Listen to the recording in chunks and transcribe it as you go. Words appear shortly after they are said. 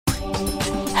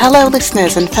Hello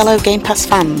listeners and fellow Game Pass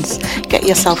fans, get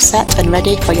yourself set and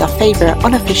ready for your favourite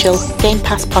unofficial Game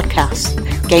Pass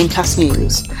podcast, Game Pass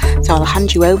News. So I'll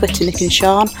hand you over to Nick and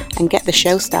Sean and get the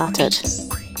show started.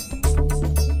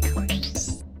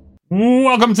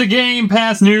 Welcome to Game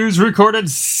Pass News, recorded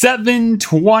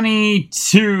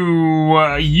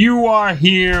 7/22. You are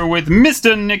here with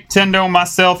Mr. Nintendo,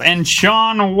 myself, and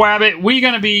Sean Wabbit. We're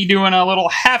going to be doing a little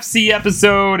half-C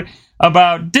episode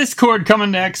about Discord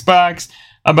coming to Xbox,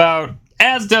 about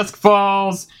As Dusk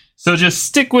Falls. So just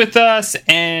stick with us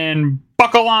and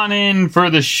buckle on in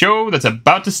for the show that's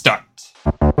about to start.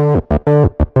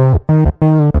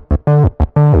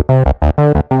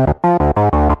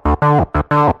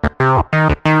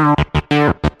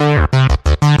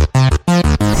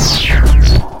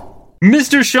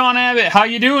 Mr. Sean Abbott, how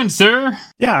you doing, sir?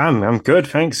 Yeah, I'm good,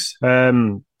 thanks.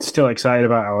 Still excited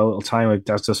about our little time with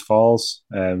As Dusk Falls.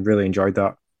 Really enjoyed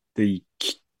that. The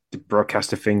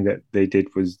broadcaster thing that they did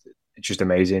was just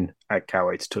amazing. I can't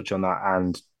wait to touch on that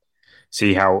and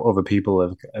see how other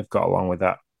people have got along with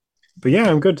that. But yeah,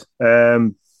 I'm good.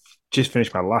 Just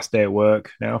finished my last day at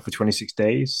work now for 26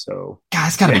 days. So God,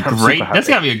 that's gotta be great. That's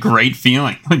gotta be a great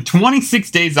feeling. Like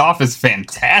 26 days off is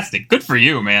fantastic. Good for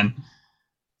you, man.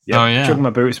 Yeah, chucked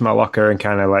my boots in my locker and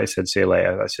kind of like said, see you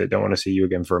later. I said, don't want to see you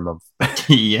again for a month.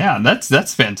 Yeah,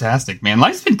 that's fantastic, man.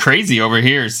 Life's been crazy over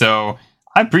here, so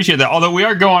I appreciate that. Although we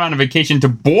are going on a vacation to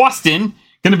Boston,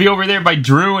 going to be over there by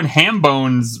Drew and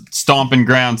Hambone's stomping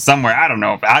ground somewhere. I don't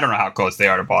know how close they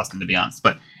are to Boston, to be honest,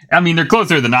 but I mean they're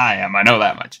closer than I am. I know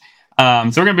that much.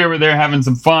 So we're gonna be over there having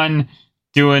some fun,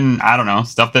 doing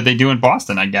stuff that they do in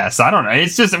Boston. I guess I don't know.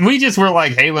 It's just we were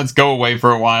like, hey, let's go away for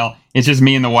a while. It's just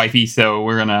me and the wifey, so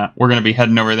we're gonna be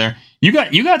heading over there. You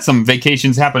got some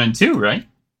vacations happening too, right?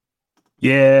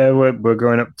 Yeah, we're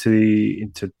going up to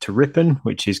Ripon,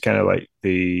 which is kind of like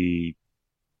the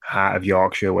heart of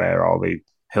Yorkshire, where all the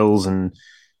hills and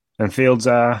fields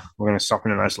are. We're going to stop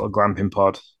in a nice little glamping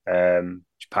pod, which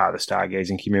is part of the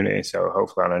stargazing community. So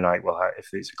hopefully on a night if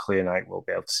it's a clear night, we'll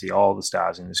be able to see all the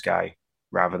stars in the sky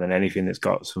rather than anything that's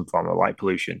got some form of light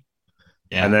pollution.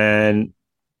 Yeah. And then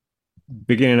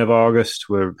beginning of August,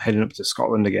 we're heading up to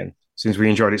Scotland again. Since we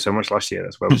enjoyed it so much last year,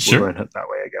 that's where we're going that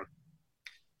way again.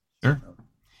 Sure.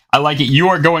 I like it. You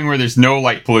are going where there's no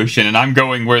light pollution, and I'm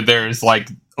going where there's like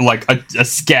a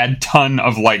scad ton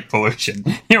of light pollution.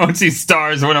 You won't see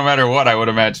stars no matter what, I would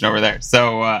imagine, over there.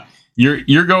 So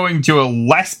you're going to a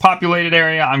less populated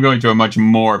area. I'm going to a much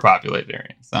more populated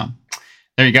area. So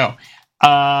there you go.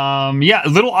 A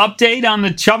little update on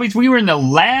the Chubbies. We were in the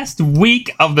last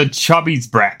week of the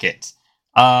Chubbies bracket.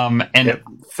 I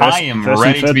am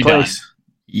ready to be done.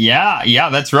 Yeah,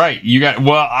 that's right. You got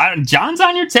John's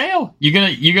on your tail.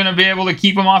 You're gonna be able to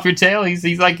keep him off your tail.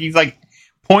 He's like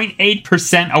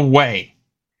 0.8% away.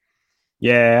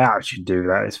 Yeah, I should do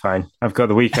that. It's fine. I've got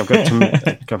the week. I've got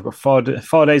 4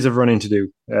 days of running to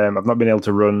do. I've not been able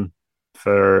to run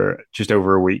for just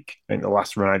over a week. I think the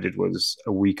last run I did was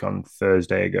a week on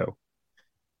Thursday ago.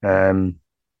 I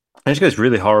just got this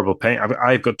really horrible pain.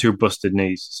 I've got 2 busted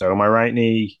knees. So my right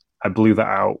knee, I blew that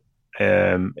out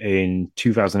in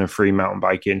 2003 mountain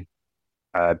biking.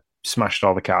 I smashed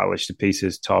all the cartilage to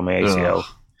pieces, tore my ACL. Ugh.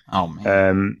 Oh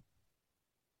man.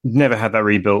 Never had that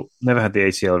rebuilt, never had the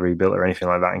ACL rebuilt or anything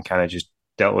like that, and kind of just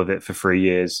dealt with it for 3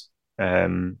 years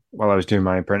while I was doing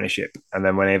my apprenticeship. And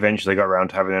then when I eventually got around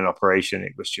to having an operation,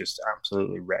 it was just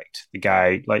absolutely wrecked. The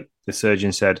guy, like the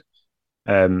surgeon said,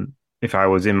 if I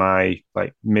was in my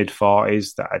mid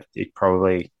 40s, that he'd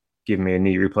probably give me a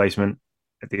knee replacement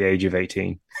at the age of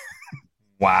 18.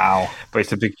 Wow.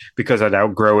 But it's because I'd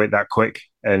outgrow it that quick,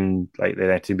 and they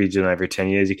had to be done every 10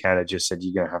 years, he kind of just said,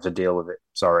 you're going to have to deal with it.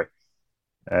 Sorry.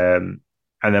 And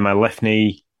then my left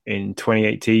knee in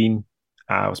 2018,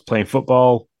 I was playing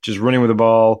football, just running with the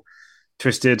ball,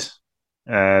 twisted,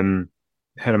 had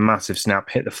a massive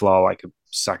snap, hit the floor like a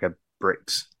sack of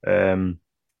bricks, and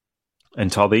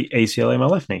tore the ACL in my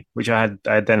left knee, which I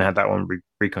had then had that one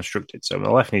reconstructed. So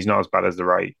my left knee's not as bad as the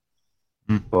right.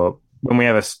 But when we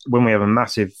have a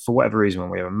massive, for whatever reason,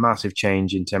 when we have a massive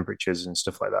change in temperatures and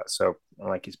stuff like that, so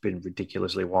it's been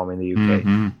ridiculously warm in the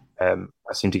UK,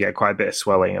 I seem to get quite a bit of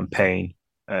swelling and pain,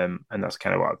 and that's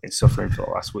kind of what I've been suffering for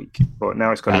the last week. But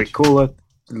now it's got a bit cooler.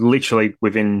 Literally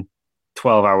within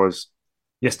 12 hours,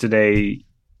 yesterday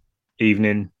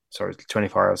evening,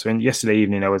 24 hours. So yesterday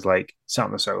evening, I was sat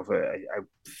on the sofa. I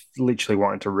literally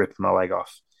wanted to rip my leg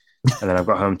off, and then I've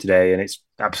got home today, and it's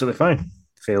absolutely fine.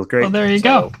 Feels great. Well, there you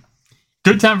go.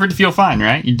 Good time for it to feel fine,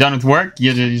 right? You're done with work.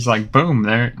 You're just boom,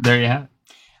 there you have it.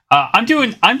 I'm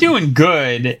doing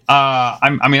good.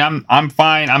 I'm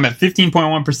fine. I'm at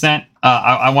 15.1%.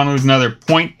 I want to lose another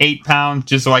 0.8 pounds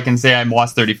just so I can say I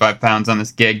lost 35 pounds on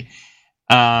this gig.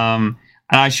 And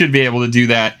I should be able to do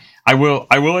that. I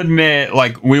will admit,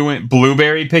 like, we went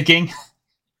blueberry picking.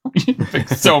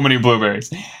 Picked so many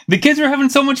blueberries. The kids were having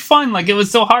so much fun. Like, it was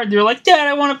so hard. They were like, Dad,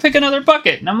 I want to pick another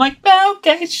bucket. And I'm like, oh,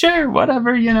 okay, sure,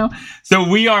 whatever, So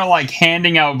we are like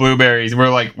handing out blueberries. We're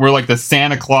like the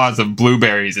Santa Claus of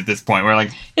blueberries at this point. We're like,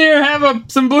 here, have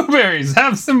some blueberries.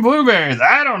 Have some blueberries.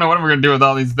 I don't know what we're going to do with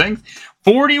all these things.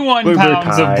 41 blueberry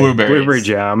pounds pie, of blueberries. Blueberry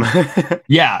jam.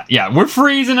 Yeah. We're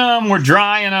freezing them. We're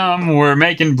drying them. We're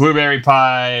making blueberry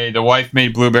pie. The wife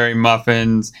made blueberry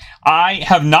muffins. I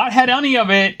have not had any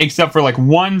of it except for like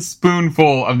one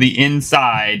spoonful of the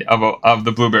inside of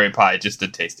the blueberry pie just to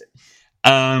taste it.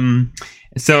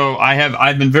 So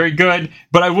I've been very good,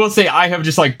 but I will say I have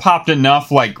just like popped enough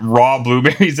like raw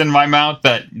blueberries in my mouth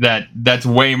that's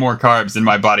way more carbs than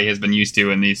my body has been used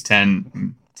to in these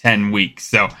 10 weeks.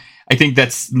 So I think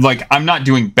that's like, I'm not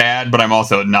doing bad, but I'm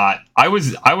also not. I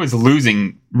was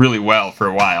losing really well for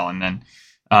a while, and then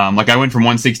like I went from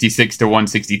 166 to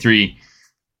 163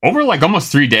 over like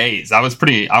almost 3 days. I was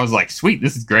like, sweet,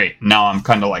 this is great. Now I'm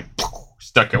kind of like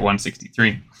stuck at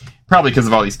 163, probably because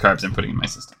of all these carbs I'm putting in my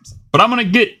systems. But I'm gonna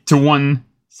get to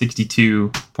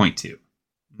 162.2, and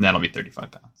that'll be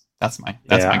 35 pounds. That's my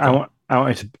goal. I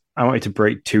wanted to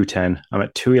break 210. I'm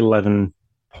at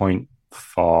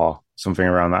 211.4. Something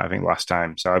around that, I think, last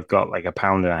time. So I've got like 1.5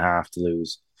 pounds to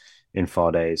lose in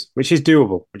 4 days, which is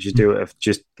doable.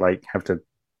 Just like have to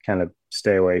kind of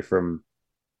stay away from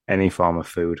any form of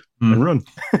food and run.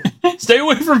 Stay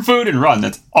away from food and run.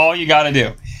 That's all you got to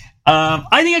do.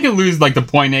 I think I could lose like the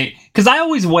 0.8 because I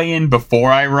always weigh in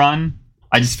before I run.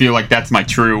 I just feel like that's my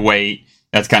true weight.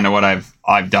 That's kind of what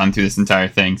I've done through this entire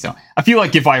thing. So I feel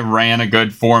like if I ran a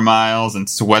good 4 miles and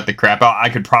sweat the crap out, I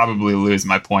could probably lose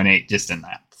my 0.8 just in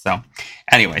that. So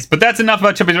anyways, but that's enough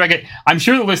about Chubby's Racket. I'm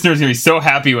sure the listeners are going to be so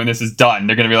happy when this is done.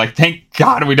 They're going to be like, thank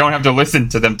God we don't have to listen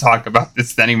to them talk about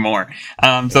this anymore.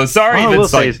 So sorry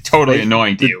that's like totally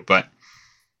annoying to you, but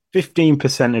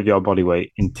 15% of your body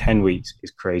weight in 10 weeks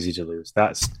is crazy to lose.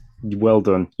 That's well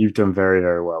done. You've done very,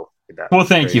 very well. Well,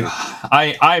 thank you.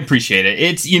 I appreciate it.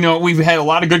 It's, we've had a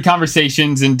lot of good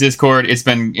conversations in Discord. It's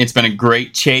been a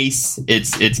great chase.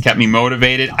 It's kept me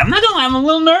motivated. I'm a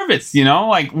little nervous,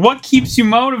 like what keeps you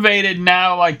motivated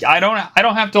now? Like I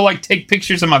don't have to like take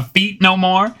pictures of my feet no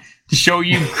more to show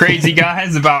you crazy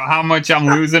guys about how much I'm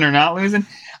losing or not losing.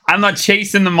 I'm not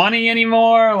chasing the money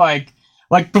anymore. Like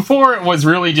before it was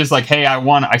really just like, hey,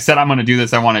 I said I'm going to do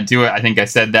this. I want to do it. I think I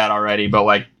said that already, but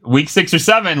like week 6 or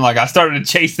 7, like I started to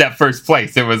chase that first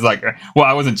place. It was like, well,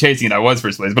 I wasn't chasing it. I was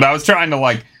first place, but I was trying to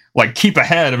like keep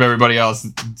ahead of everybody else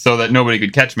so that nobody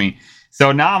could catch me.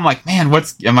 So now I'm like, man,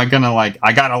 am I going to like,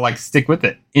 I got to like stick with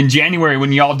it. In January,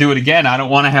 when y'all do it again, I don't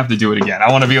want to have to do it again. I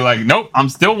want to be like, nope, I'm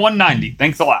still 190.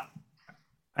 Thanks a lot.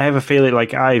 I have a feeling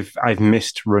like I've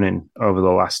missed running over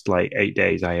the last like 8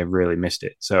 days. I have really missed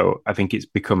it. So I think it's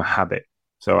become a habit.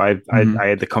 So I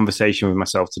had the conversation with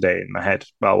myself today in my head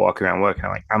while walking around working.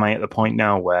 I'm like, am I at the point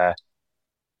now where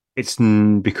it's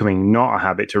becoming not a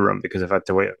habit to run because I've had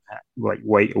to wait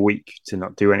a week to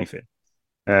not do anything?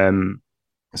 So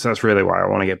that's really why I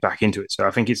want to get back into it. So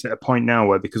I think it's at a point now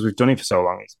where, because we've done it for so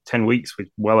long, it's 10 weeks with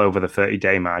well over the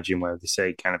 30-day margin where they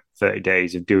say kind of 30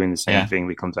 days of doing the same thing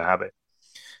becomes a habit.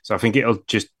 So I think it'll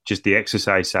just the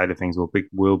exercise side of things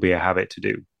will be a habit to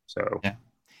do. So yeah,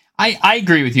 I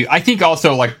agree with you. I think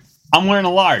also like I'm wearing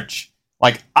a large.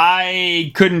 Like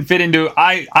I couldn't fit into.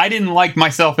 I didn't like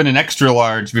myself in an extra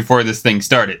large before this thing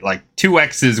started. Like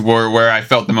 2X's were where I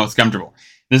felt the most comfortable.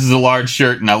 This is a large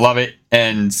shirt and I love it.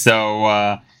 And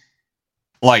so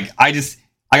like I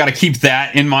got to keep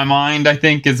that in my mind, I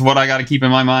think, is what I got to keep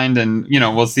in my mind. And,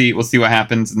 we'll see what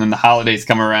happens. And then the holidays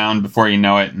come around before you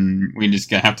know it. And we're just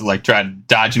going to have to like try to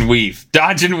dodge and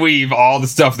weave all the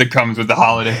stuff that comes with the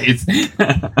holidays.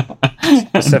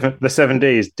 the 7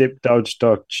 days, dip, dodge,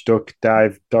 duck,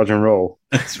 dive, dodge and roll.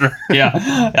 That's right.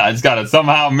 Yeah. I just got to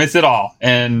somehow miss it all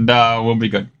and we'll be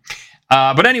good.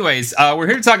 But anyways, we're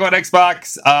here to talk about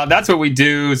Xbox. That's what we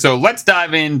do. So let's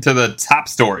dive into the top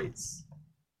stories.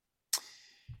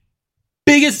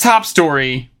 Biggest top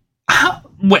story.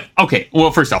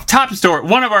 First off, top story.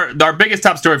 One of our biggest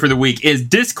top story for the week is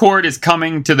Discord is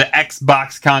coming to the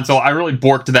Xbox console. I really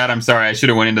borked that. I'm sorry. I should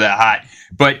have went into that hot.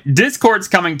 But Discord's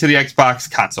coming to the Xbox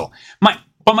console.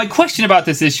 My question about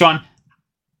this is, Sean,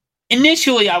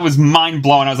 initially I was mind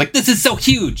blown. I was like, this is so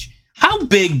huge. How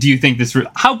big do you think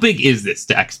how big is this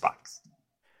to Xbox?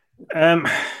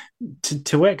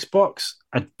 To Xbox,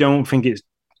 I don't think it's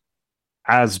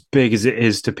as big as it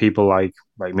is to people like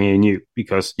me and you,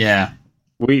 because Yeah.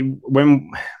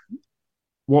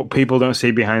 What people don't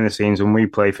see behind the scenes when we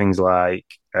play things like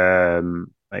As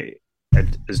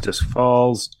Dusk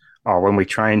Falls, or when we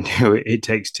try and do It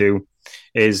Takes Two,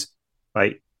 is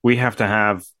like we have to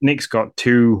have. Nick's got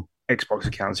 2 Xbox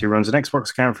accounts. He runs an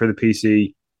Xbox account for the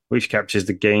PC, which captures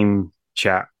the game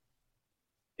chat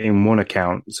in one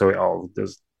account, so it all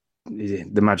does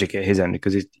the magic at his end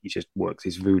because he just works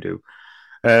his voodoo.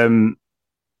 And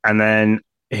then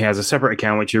he has a separate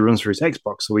account which he runs for his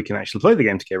Xbox, so we can actually play the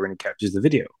game together, and he captures the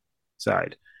video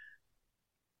side.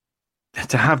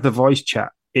 To have the voice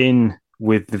chat in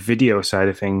with the video side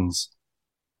of things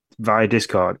via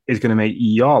Discord is going to make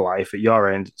your life at your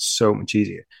end so much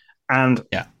easier. And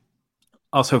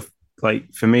also,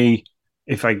 like for me,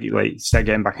 if I like start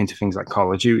getting back into things like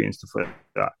Call of Duty and stuff like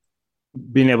that,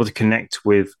 being able to connect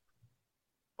with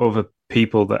other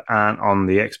people that aren't on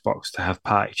the Xbox to have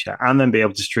party chat and then be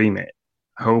able to stream it,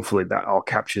 hopefully that all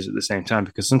captures at the same time,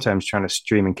 because sometimes trying to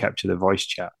stream and capture the voice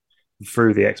chat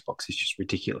through the Xbox is just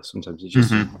ridiculous. Sometimes it's just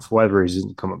for whatever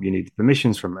reason come up, you need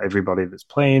permissions from everybody that's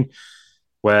playing,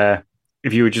 where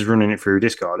if you were just running it through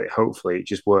Discord, hopefully it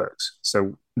just works.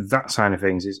 So that side of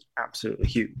things is absolutely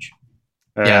huge.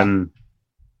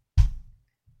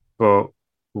 But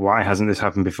why hasn't this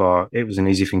happened before? It was an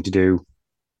easy thing to do.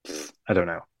 I don't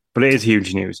know. But it is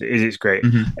huge news. It's great.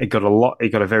 It got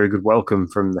a very good welcome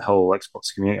from the whole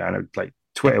Xbox community. I know, like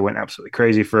Twitter went absolutely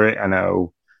crazy for it. I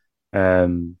know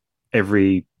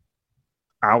every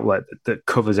outlet that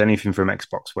covers anything from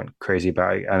Xbox went crazy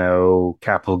about it. I know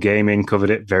Carpool Gaming covered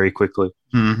it very quickly.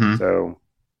 So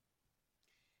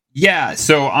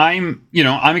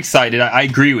I'm excited. I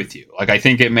agree with you. Like I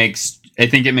think it makes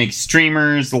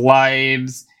streamers,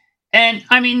 lives, and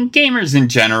I mean gamers in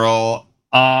general.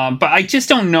 But I just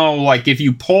don't know, like, if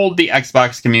you polled the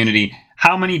Xbox community,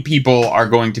 how many people are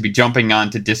going to be jumping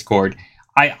onto Discord?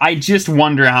 I just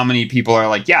wonder how many people are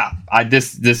like,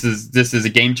 this is a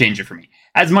game changer for me.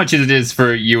 As much as it is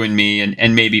for you and me,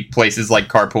 and maybe places like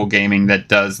Carpool Gaming that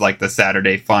does like the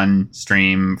Saturday fun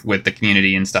stream with the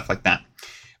community and stuff like that.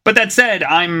 But that said,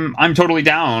 I'm totally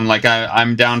down. Like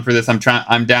I'm down for this.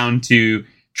 I'm down to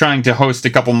trying to host a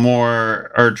couple more,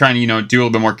 or trying to, do a little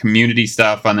bit more community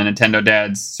stuff on the Nintendo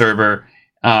Dads server.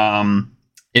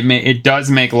 It does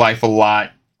make life a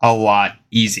lot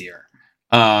easier.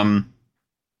 And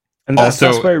that's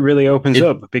where it really opens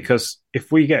up, because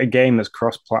if we get a game that's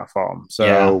cross-platform,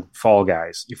 Fall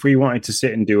Guys, if we wanted to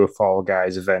sit and do a Fall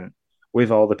Guys event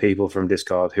with all the people from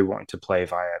Discord who wanted to play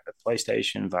via the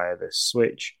PlayStation, via the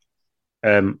Switch,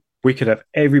 we could have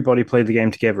everybody play the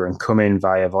game together and come in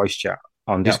via voice chat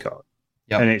on Discord.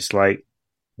 And it's like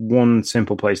one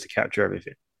simple place to capture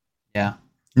everything. Yeah.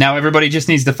 Now everybody just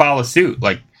needs to follow suit.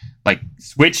 Like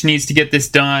Switch needs to get this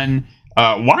done.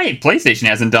 Why PlayStation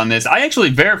hasn't done this? I actually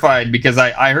verified, because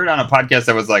I heard on a podcast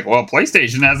that was like, well,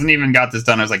 PlayStation hasn't even got this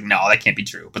done. I was like, no, that can't be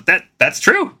true. But that's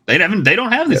true. They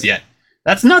don't have this yet.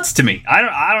 That's nuts to me. I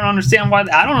don't understand why.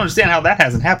 I don't understand how that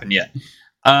hasn't happened yet.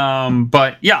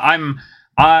 But yeah,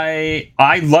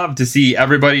 I love to see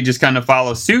everybody just kind of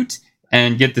follow suit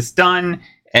and get this done,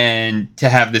 and to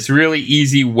have this really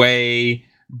easy way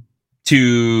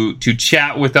to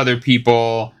chat with other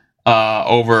people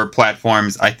over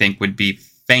platforms, I think would be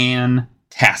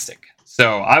fantastic.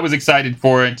 So I was excited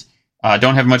for it.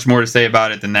 Don't have much more to say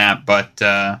about it than that, but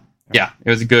it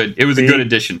was a good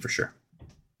addition for sure.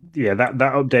 Yeah, that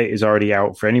update is already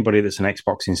out for anybody that's an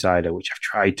Xbox Insider, which I've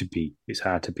tried to be. It's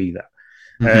hard to be that.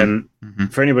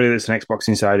 For anybody that's an Xbox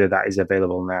Insider, that is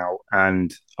available now,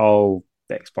 and all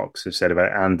the Xbox have said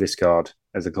about it, and Discord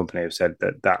as a company have said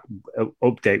that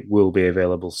update will be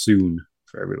available soon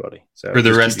for everybody. So for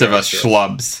the rest of us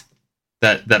schlubs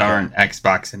that aren't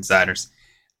Xbox Insiders.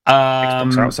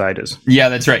 Xbox Outsiders. Yeah,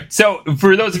 that's right. So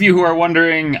for those of you who are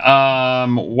wondering,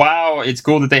 wow, it's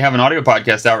cool that they have an audio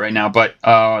podcast out right now, but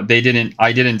I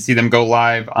didn't see them go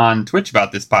live on Twitch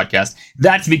about this podcast.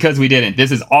 That's because we didn't.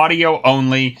 This is audio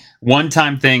only,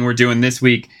 one-time thing we're doing this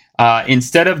week.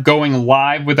 Instead of going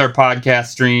live with our podcast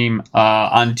stream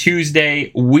on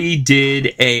Tuesday, we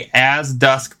did a As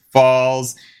Dusk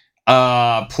Falls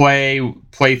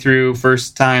playthrough,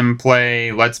 first time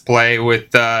play, let's play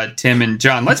with Tim and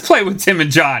John. Let's play with Tim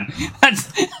and John.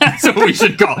 That's what we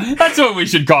should call. That's what we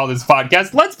should call this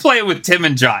podcast. Let's play with Tim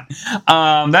and John.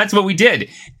 That's what we did.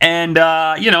 And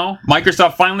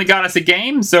Microsoft finally got us a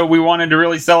game, so we wanted to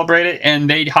really celebrate it, and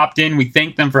they hopped in. We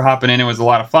thanked them for hopping in. It was a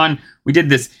lot of fun. We did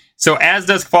this. So As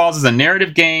Dusk Falls is a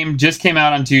narrative game, just came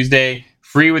out on Tuesday,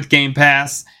 free with Game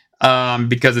Pass.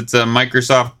 Because it's a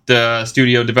Microsoft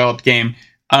studio developed game.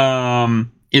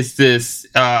 is this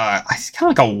it's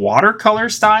kind of like a watercolor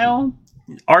style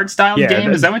art style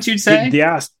game. Is that what you'd say? The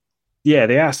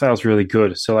art style's really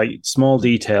good. So like small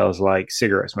details like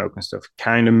cigarette smoke and stuff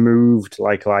kind of moved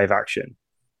like live action,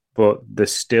 but the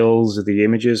stills of the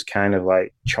images kind of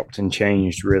like chopped and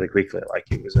changed really quickly, like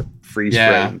it was a freeze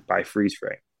frame by freeze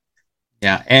frame.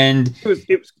 Yeah, and it was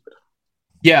good.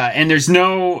 Yeah, and there's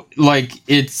no like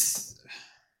it's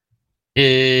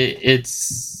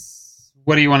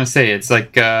what do you want to say? It's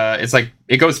like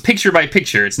it goes picture by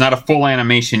picture. It's not a full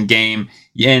animation game,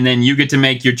 and then you get to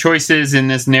make your choices in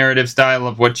this narrative style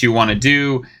of what you want to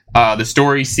do. The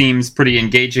story seems pretty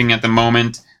engaging at the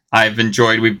moment.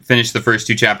 We've finished the first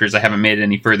 2 chapters. I haven't made it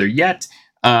any further yet,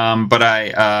 but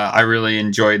I really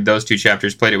enjoyed those 2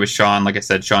 chapters. Played it with Sean, like I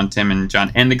said, Sean, Tim, and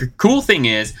John. And the cool thing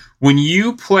is, when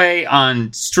you play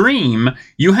on stream,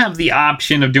 you have the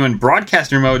option of doing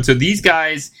broadcaster mode. So these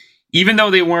guys, even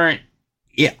though they weren't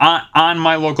on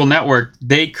my local network,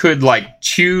 they could like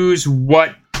choose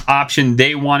what option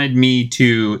they wanted me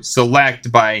to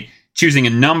select by choosing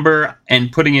a number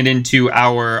and putting it into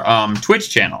our Twitch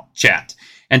channel chat.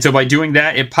 And so by doing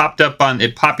that, it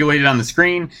populated on the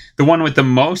screen. The one with the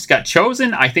most got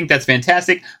chosen. I think that's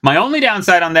fantastic. My only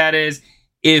downside on that is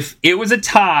if it was a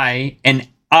tie and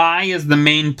I, as the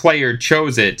main player,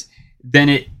 chose it, then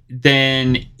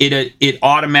it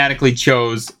automatically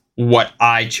chose what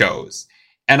I chose.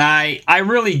 And I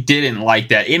really didn't like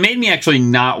that. It made me actually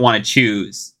not want to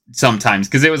choose sometimes,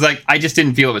 because it was like I just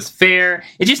didn't feel it was fair.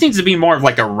 It just needs to be more of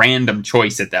like a random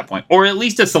choice at that point, or at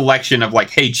least a selection of like,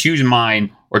 hey, choose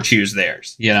mine or choose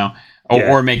theirs,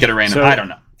 or make it a random. So I don't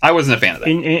know. I wasn't a fan of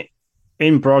that.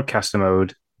 In broadcaster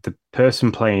mode, the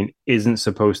person playing isn't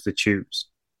supposed to choose.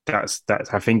 That's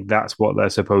I think that's what they're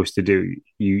supposed to do.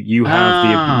 You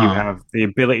have the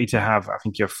ability to have, I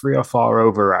think, your 3 or 4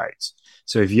 overrides.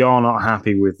 So if you're not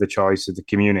happy with the choice of the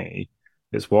community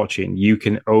that's watching, you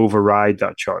can override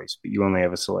that choice, but you only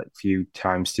have a select few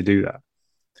times to do that.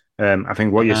 I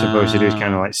think what you're supposed to do is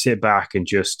kind of like sit back and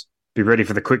just be ready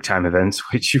for the quick time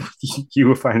events, which you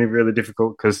were finding really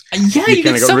difficult because you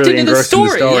kind of got really engrossed in the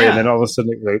story, and then all of a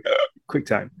sudden it was like, quick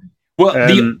time. Well,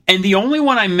 the only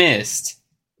one I missed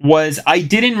was I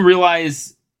didn't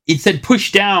realize it said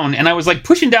push down, and I was like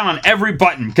pushing down on every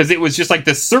button because it was just like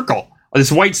this circle,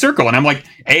 this white circle, and I'm like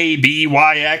A, B,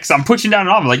 Y, X. I'm pushing down and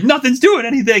off. I'm like, nothing's doing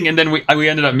anything, and then we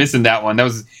ended up missing that one.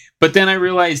 But then I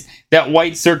realized that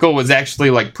white circle was actually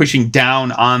like pushing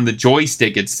down on the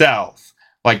joystick itself,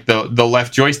 like the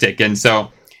left joystick, and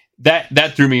so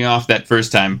that threw me off that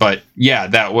first time. But yeah,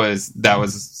 that was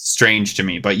strange to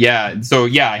me. But yeah, so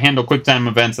yeah, I handle QuickTime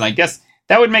events, and I guess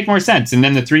that would make more sense. And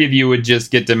then the 3 of you would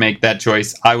just get to make that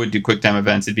choice. I would do QuickTime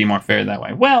events. It'd be more fair that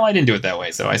way. Well, I didn't do it that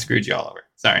way, so I screwed you all over.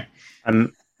 Sorry.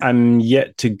 I'm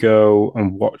yet to go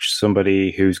and watch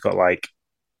somebody who's got like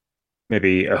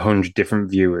maybe 100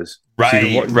 different viewers.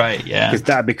 Right, yeah. Because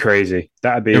that'd be crazy.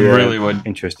 That'd be really would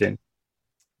interesting.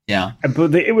 Yeah,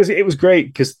 but it was great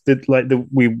because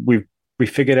we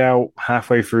figured out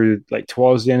halfway through, like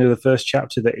towards the end of the first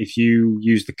chapter, that if you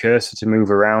use the cursor to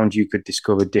move around, you could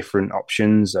discover different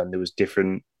options, and there was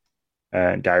different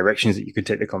directions that you could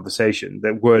take the conversation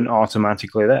that weren't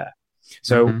automatically there.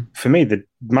 So for me, the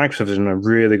Microsoft has done a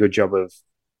really good job of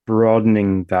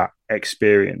broadening that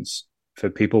experience for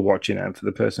people watching and for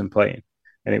the person playing,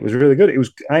 and it was really good.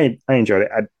 I enjoyed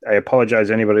it. I apologize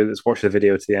to anybody that's watched the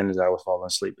video to the end as I was falling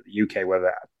asleep. But the UK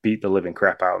weather beat the living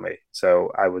crap out of me, so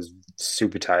I was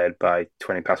super tired by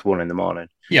 1:20 in the morning.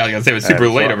 Yeah, I was gonna say it was super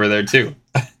late over there too.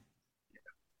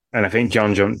 And I think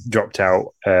John dropped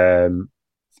out and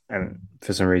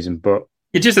for some reason, but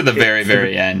it's just at the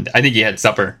very end. I think he had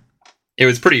supper. It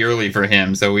was pretty early for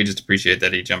him, so we just appreciate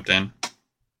that he jumped in.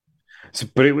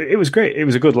 But it was great. It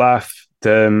was a good laugh.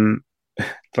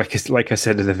 Like I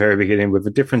said at the very beginning, with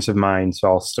the difference of minds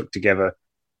all stuck together.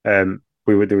 There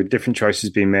were different choices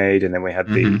being made, and then we had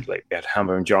we had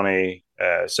Hammer and Johnny,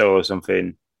 Solo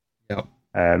something,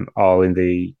 all in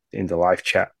the live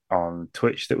chat on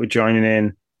Twitch that were joining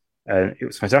in, and it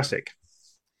was fantastic.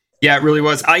 Yeah, it really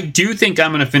was. I do think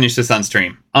I'm going to finish this on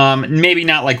stream. Maybe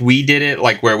not like we did it,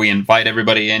 like where we invite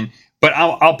everybody in, but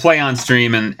I'll play on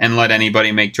stream and let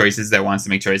anybody make choices that wants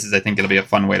to make choices. I think it'll be a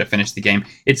fun way to finish the game.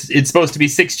 It's supposed to be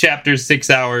 6 chapters,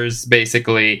 6 hours,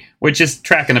 basically, which is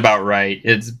tracking about right.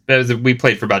 We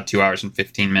played for about 2 hours and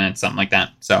 15 minutes, something like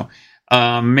that. So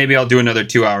maybe I'll do another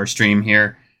 2-hour stream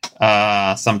here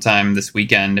sometime this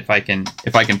weekend if I can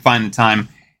find the time,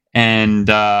 and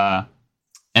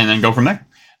then go from there.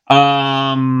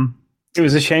 It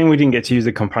was a shame we didn't get to use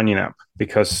the companion app,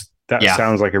 because that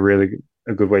sounds like a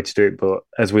good way to do it. But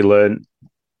as we learned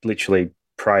literally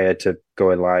prior to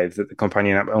going live that the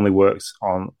companion app only works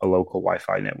on a local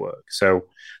Wi-Fi network. So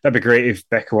that'd be great if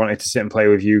Becca wanted to sit and play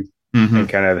with you and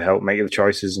kind of help make the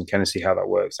choices and kind of see how that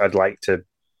works. I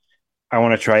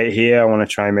want to try it here. I want to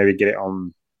try and maybe get it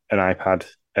on an iPad,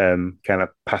 kind of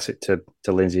pass it to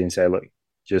Lindsay and say, look,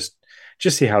 just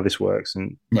see how this works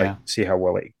and see how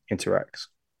well it interacts.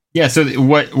 Yeah. So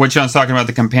what Sean's talking about,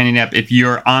 the companion app, if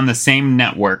you're on the same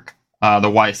network,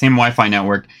 same Wi-Fi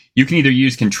network, you can either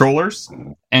use controllers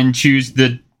and choose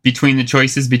between the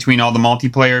choices between all the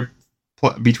multiplayer,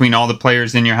 between all the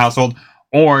players in your household,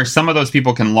 or some of those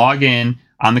people can log in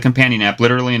on the companion app,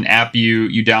 literally an app you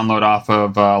download off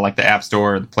of like the App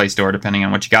Store or the Play Store, depending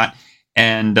on what you got,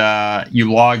 and you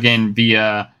log in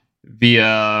via. We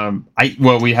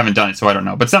haven't done it, so I don't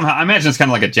know. But somehow, I imagine it's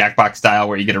kind of like a Jackbox style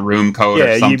where you get a room code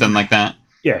or something like that.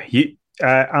 Yeah,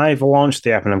 I've launched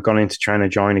the app and I've gone in to try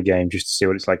and join a game just to see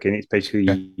what it's like. And it's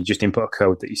basically you just input a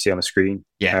code that you see on the screen.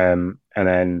 Yeah. And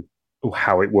then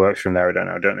how it works from there, I don't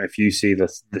know. I don't know if you see the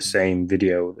same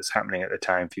video that's happening at the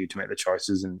time for you to make the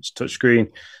choices and it's touch screen.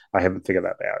 I haven't figured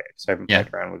that out yet, so I haven't played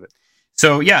around with it.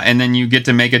 So and then you get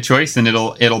to make a choice, and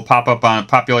it'll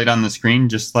populate on the screen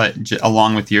just like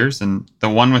along with yours, and the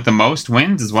one with the most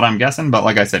wins is what I'm guessing. But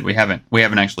like I said, we haven't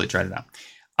actually tried it out.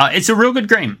 It's a real good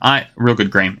game.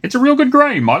 It's a real good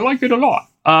game. I like it a lot.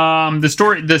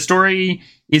 The story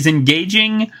is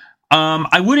engaging.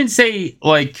 I wouldn't say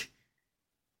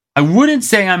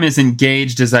I'm as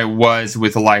engaged as I was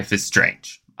with Life is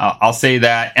Strange. I'll say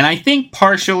that, and I think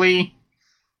partially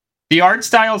the art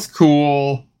style's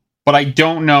cool. But I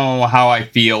don't know how I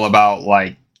feel about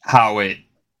like how it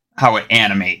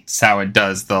animates, how it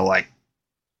does the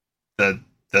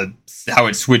how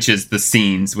it switches the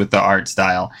scenes with the art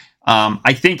style.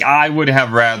 I think I would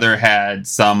have rather had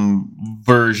some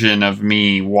version of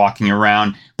me walking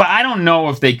around, but I don't know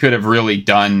if they could have really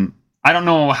done. I don't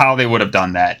know how they would have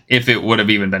done that, if it would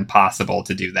have even been possible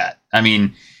to do that. I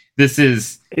mean,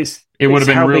 it would have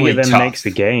been really tough. Makes the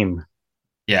game.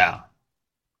 Yeah.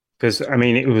 Because, I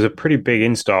mean, it was a pretty big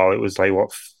install. It was like,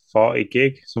 40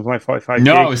 gig? Something like 45 gig?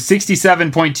 No,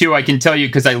 67.2, I can tell you,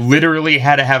 because I literally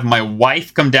had to have my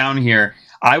wife come down here.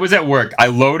 I was at work. I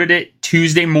loaded it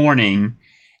Tuesday morning,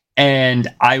 and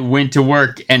I went to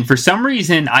work. And for some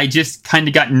reason, I just kind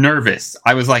of got nervous.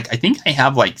 I was like, I think I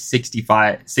have like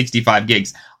 65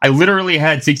 gigs. I literally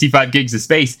had 65 gigs of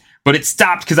space, but it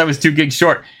stopped because I was 2 gigs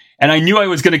short. And I knew I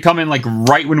was going to come in like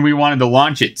right when we wanted to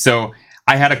launch it. So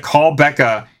I had to call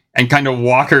Becca and kind of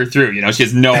walk her through. She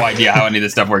has no idea how any of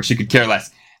this stuff works. She could care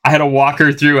less. I had to walk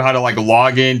her through how to like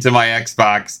log into my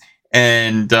Xbox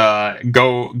and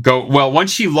go. Well,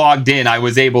 once she logged in, I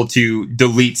was able to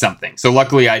delete something. So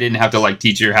luckily, I didn't have to like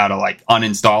teach her how to like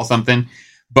uninstall something.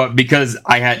 But because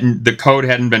the code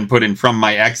hadn't been put in from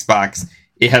my Xbox,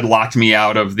 it had locked me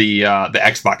out of the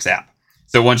Xbox app.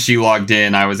 So once she logged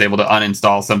in, I was able to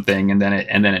uninstall something, and then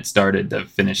it started to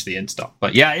finish the install.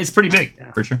 But yeah, it's pretty big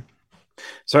for sure.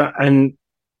 So, and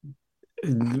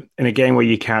in a game where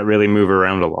you can't really move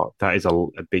around a lot, that is a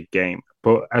big game.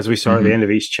 But as we saw at the end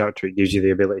of each chapter, it gives you the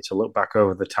ability to look back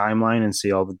over the timeline and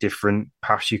see all the different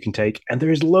paths you can take. And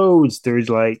there is loads. There is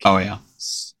like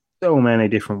so many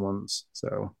different ones.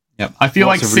 So I feel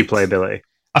like replayability.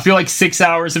 I feel like 6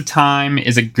 hours of time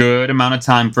is a good amount of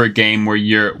time for a game where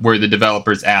the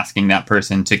developer's asking that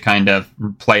person to kind of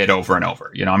play it over and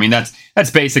over. I mean,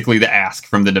 that's basically the ask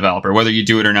from the developer. Whether you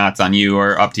do it or not, it's on you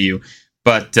or up to you.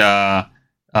 But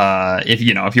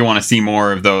if you want to see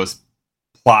more of those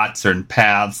plots and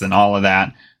paths and all of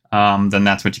that, then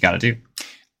that's what you got to do.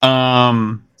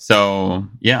 So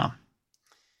yeah.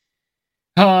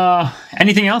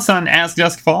 Anything else on As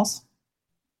Dusk Falls?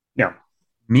 No.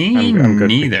 Me I'm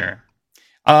neither.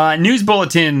 News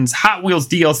bulletins, Hot Wheels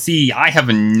DLC. I have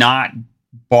not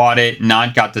bought it,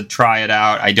 not got to try it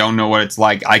out. I don't know what it's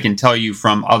like. I can tell you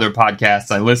from other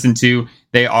podcasts I listen to,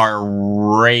 they are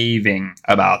raving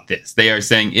about this. They are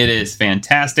saying it is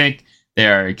fantastic. They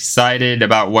are excited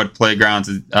about what Playgrounds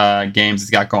games has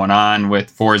got going on with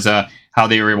Forza, how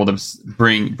they were able to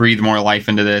breathe more life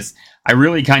into this. I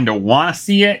really kind of want to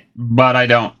see it, but I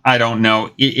don't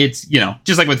know. It's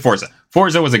just like with Forza.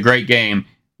 Forza was a great game,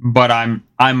 but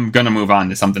I'm gonna move on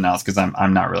to something else because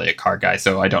I'm not really a car guy,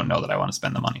 so I don't know that I want to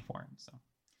spend the money for it. So,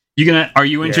 are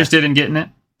you interested in getting it?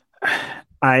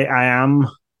 I am,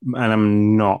 and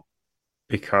I'm not,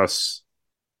 because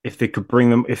if they bring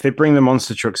the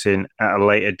monster trucks in at a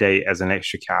later date as an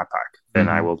extra car pack, then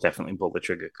I will definitely pull the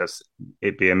trigger, because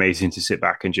it'd be amazing to sit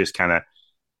back and just kind of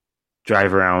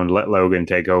drive around, let Logan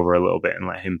take over a little bit and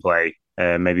let him play.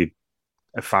 Maybe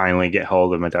finally get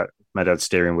hold of my dad's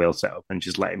steering wheel setup and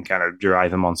just let him kind of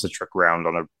drive a monster truck around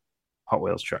on a Hot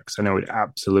Wheels tracks, and I would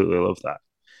absolutely love that.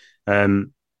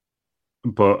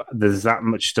 But there's that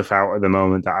much stuff out at the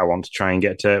moment that I want to try and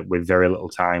get to with very little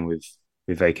time with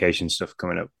vacation stuff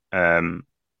coming up.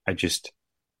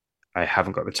 I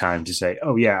haven't got the time to say,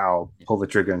 oh yeah, I'll pull the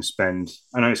trigger and spend.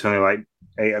 I know it's only like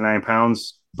 £8 or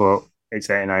 £9, but it's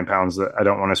 £8 or £9 that I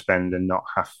don't want to spend and not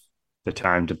have the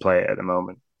time to play it at the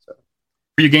moment. So.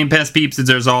 For your Game Pass peeps,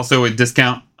 there's also a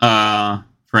discount for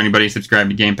anybody subscribed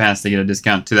to Game Pass. They get a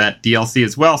discount to that DLC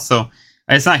as well. So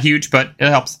it's not huge, but it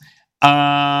helps.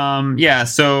 Also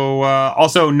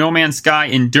No Man's Sky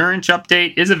Endurance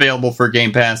update is available for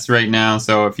Game Pass right now.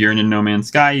 So if you're into No Man's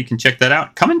Sky, you can check that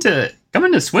out. Coming to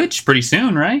Switch pretty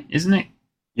soon, right? Isn't it?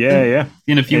 Yeah.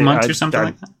 In a few months or something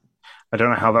like that. I don't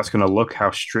know how that's going to look,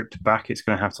 how stripped back it's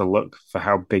going to have to look for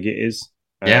how big it is.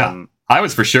 Yeah, I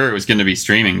was for sure it was going to be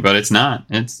streaming, but it's not.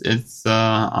 It's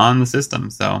on the system,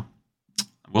 so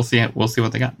we'll see. We'll see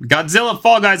what they got. Godzilla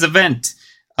Fall Guys event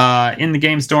in the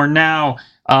game store now.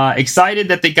 Excited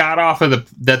that they got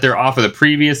they're off of the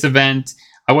previous event.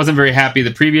 I wasn't very happy.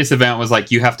 The previous event was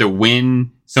like you have to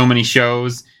win so many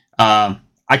shows.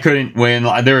 I couldn't win.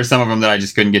 There were some of them that I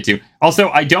just couldn't get to. Also,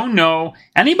 I don't know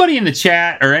anybody in the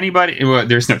chat or anybody. Well,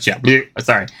 there's no chat.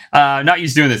 Sorry, not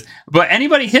used to doing this. But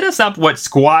anybody hit us up what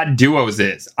Squad Duos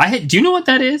is. Do you know what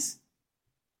that is?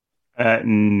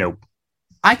 Nope.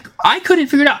 I couldn't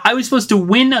figure it out. I was supposed to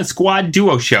win a Squad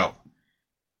Duo show.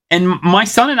 And my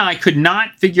son and I could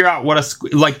not figure out what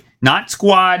not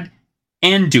squad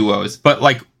and duos, but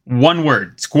like one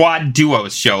word, Squad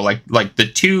Duos show, like the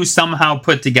two somehow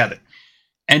put together.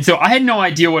 And so I had no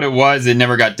idea what it was. It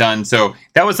never got done. So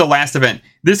that was the last event.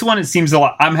 This one, it seems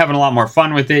I'm having a lot more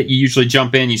fun with it. You usually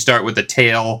jump in, you start with the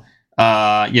tail,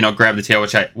 grab the tail,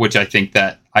 which I think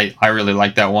that I really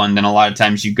like that one. Then a lot of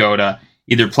times you go to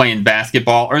either playing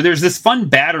basketball or there's this fun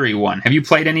battery one. Have you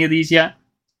played any of these yet?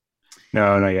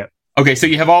 No, not yet. Okay, so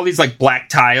you have all these like black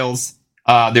tiles.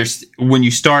 When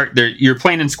you start, you're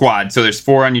playing in squad, so there's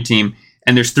 4 on your team,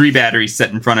 and there's 3 batteries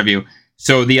set in front of you.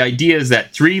 So the idea is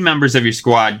that 3 members of your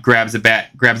squad grabs a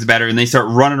battery, and they start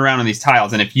running around on these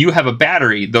tiles. And if you have a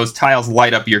battery, those tiles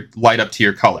light up to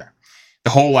your color.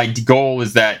 The whole goal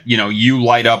is that you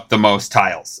light up the most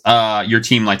tiles. Your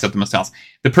team lights up the most tiles.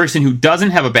 The person who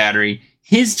doesn't have a battery,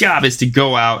 his job is to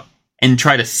go out and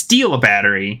try to steal a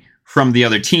battery from the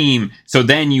other team, so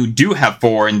then you do have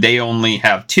 4 and they only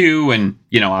have 2, and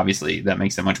obviously that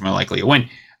makes it much more likely to win.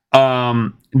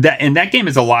 That game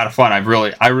is a lot of fun.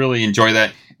 I really enjoy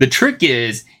that. The trick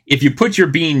is if you put your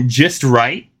beam just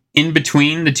right in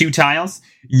between the 2 tiles,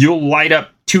 you'll light up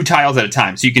 2 tiles at a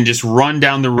time. So you can just run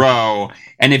down the row,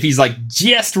 and if he's like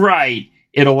just right,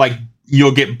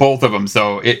 you'll get both of them.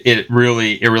 So it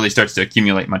really starts to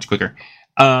accumulate much quicker.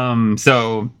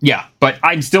 But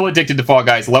I'm still addicted to Fall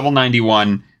Guys. Level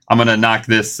 91. I'm gonna knock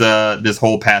this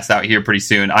whole pass out here pretty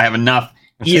soon. I have enough,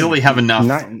 easily have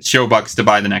enough show bucks to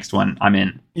buy the next one. I'm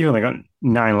in. You only got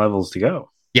 9 levels to go.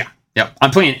 Yeah.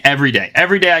 I'm playing every day.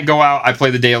 Every day I go out, I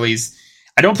play the dailies.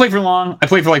 I don't play for long. I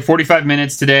play for like 45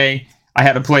 minutes today. I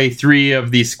had to play 3 of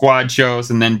the squad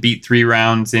shows and then beat 3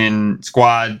 rounds in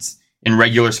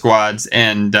regular squads,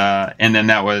 and then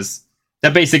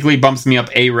that basically bumps me up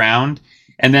a round.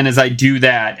 And then as I do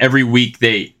that, every week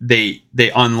they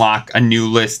unlock a new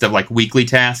list of like weekly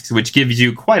tasks, which gives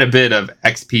you quite a bit of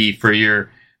XP for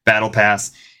your battle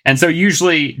pass. And so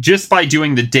usually just by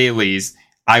doing the dailies,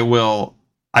 I will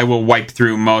wipe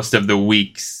through most of the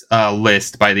week's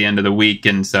list by the end of the week.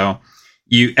 And so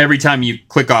every time you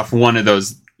click off one of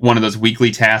those weekly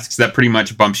tasks, that pretty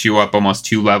much bumps you up almost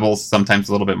 2 levels, sometimes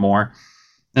a little bit more.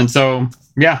 And so,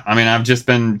 yeah, I mean, I've just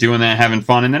been doing that, having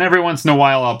fun. And then every once in a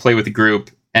while, I'll play with a group,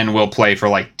 and we'll play for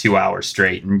like 2 hours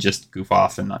straight and just goof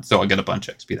off. And so I'll get a bunch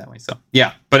of XP that way. So,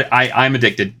 yeah, but I'm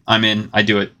addicted. I'm in. I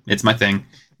do it. It's my thing.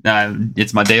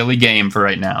 It's my daily game for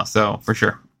right now. So, for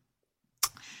sure.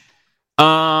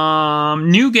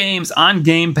 New games on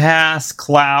Game Pass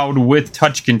Cloud with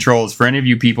touch controls for any of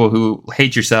you people who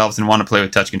hate yourselves and want to play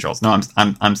with touch controls. No,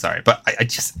 I'm sorry, but I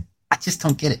just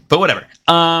don't get it. But whatever.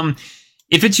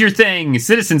 If it's your thing,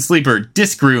 Citizen Sleeper,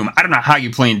 Disc Room. I don't know how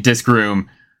you play in Disc Room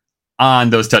on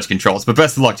those touch controls, but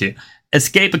best of luck to you.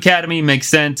 Escape Academy makes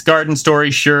sense. Garden Story,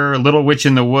 sure. Little Witch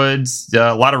in the Woods,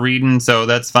 a lot of reading, so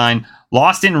that's fine.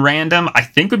 Lost in Random, I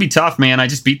think would be tough, man. I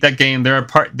just beat that game.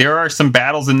 There are some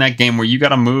battles in that game where you got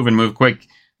to move and move quick.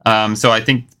 So I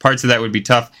think parts of that would be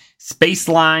tough. Space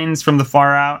Lines from the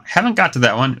Far Out. Haven't got to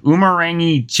that one.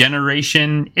 Umurangi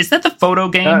Generation. Is that the photo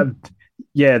game?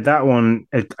 Yeah, that one.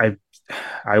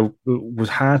 I was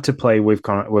hard to play with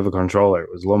a controller. It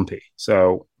was lumpy.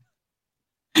 So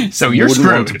So you're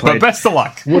screwed, but best of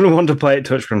luck. Wouldn't want to play it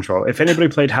touch control. If anybody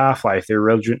played Half-Life, the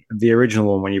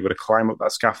original one, when you were to climb up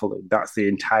that scaffolding, that's the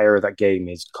entire of that game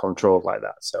is controlled like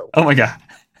that. So, oh my god,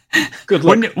 good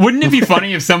luck. Wouldn't it be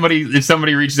funny if somebody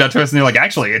reaches out to us and they're like,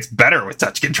 actually, it's better with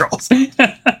touch controls.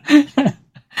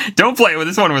 Don't play with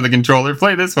this one with a controller.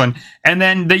 Play this one. And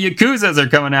then the Yakuzas are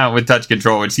coming out with touch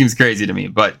control, which seems crazy to me.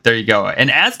 But there you go.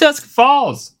 And As Dusk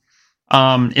Falls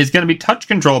is going to be touch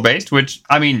control based, which,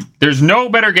 I mean, there's no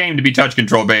better game to be touch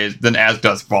control based than As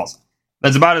Dusk Falls.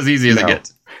 That's about as easy as it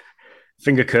gets.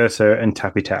 Finger cursor and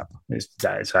tappy tap.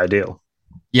 It's ideal.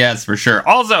 Yes, for sure.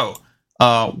 Also,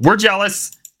 we're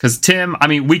jealous because Tim, I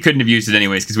mean, we couldn't have used it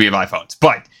anyways because we have iPhones.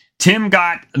 But Tim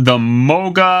got the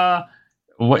Moga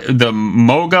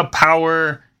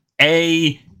Power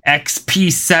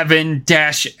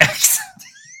AXP7-X.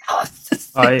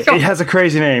 It has a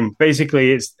crazy name.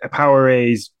 Basically, it's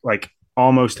PowerA's like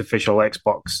almost official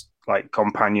Xbox like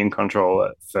companion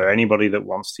controller for anybody that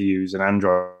wants to use an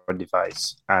Android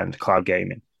device and cloud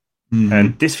gaming. Mm-hmm.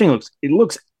 And this thing looks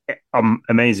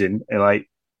amazing. It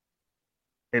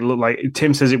looked like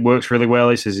Tim says it works really well.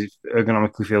 He says it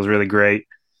ergonomically feels really great.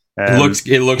 It looks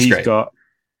great.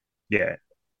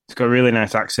 It's got really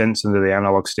nice accents under the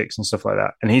analog sticks and stuff like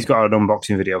that. And he's got an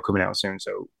unboxing video coming out soon.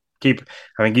 So I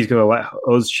think he's going to let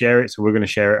us share it. So we're going to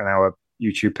share it on our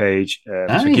YouTube page.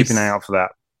 Nice. So keep an eye out for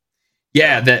that.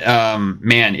 Yeah,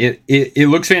 man, it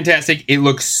looks fantastic. It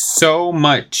looks so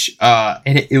much.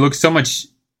 It looks so much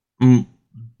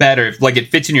better. Like it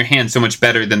fits in your hand so much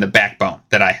better than the Backbone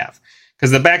that I have.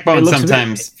 Because the Backbone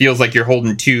sometimes feels like you're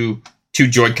holding two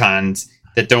Joy-Cons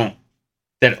that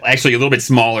actually a little bit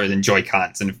smaller than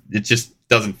Joy-Cons, and it just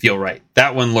doesn't feel right.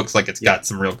 That one looks like it's got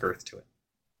some real girth to it.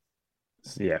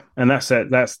 Yeah, and that's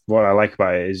what I like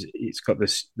about it is it's got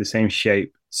the same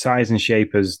size and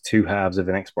shape as two halves of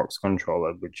an Xbox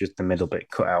controller, with just the middle bit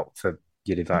cut out for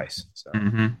your device. So.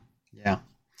 Mm-hmm.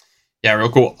 Yeah, real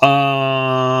cool.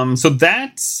 So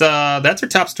that's our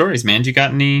top stories, man. You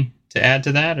got any to add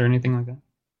to that or anything like that?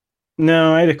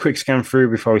 No, I had a quick scan through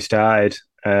before we started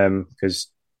because.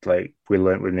 Like we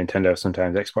learned with Nintendo,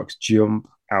 sometimes Xbox jump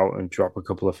out and drop a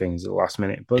couple of things at the last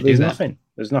minute, but there's nothing.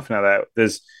 There's nothing like that.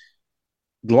 There's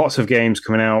lots of games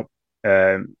coming out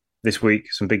this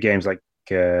week. Some big games like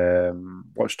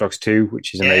Watch Dogs 2,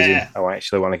 which is amazing. Yeah. I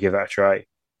actually want to give that a try.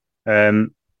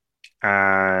 And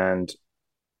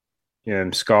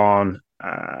Scorn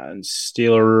and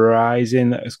Steel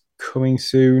Rising that is coming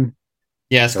soon.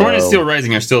 Yeah, Scorn and Steel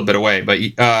Rising are still a bit away, but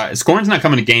Scorn's not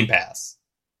coming to Game Pass.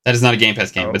 That is not a Game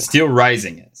Pass game, but Steel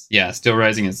Rising is. Yeah, Steel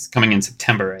Rising is coming in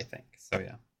September, I think. So,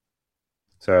 yeah.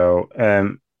 So,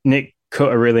 Nick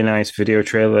cut a really nice video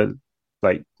trailer,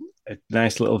 like a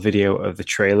nice little video of the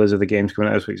trailers of the games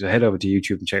coming out this week. So, head over to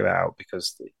YouTube and check that out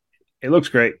because it looks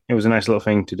great. It was a nice little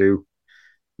thing to do,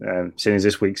 seeing as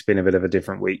this week's been a bit of a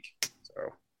different week. So,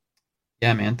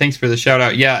 yeah, man. Thanks for the shout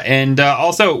out. Yeah, and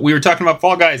also, we were talking about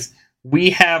Fall Guys.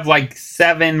 We have like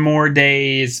 7 more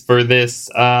days for this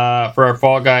for our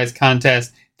Fall Guys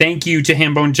contest. Thank you to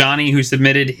Hambone Johnny who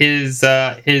submitted his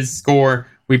score.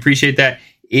 We appreciate that.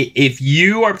 If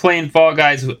you are playing Fall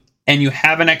Guys and you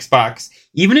have an Xbox,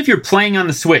 even if you're playing on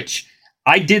the Switch,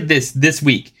 I did this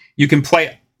week. You can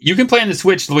play on the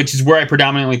Switch, which is where I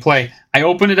predominantly play. I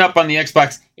opened it up on the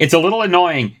Xbox. It's a little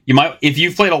annoying. If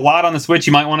you've played a lot on the Switch,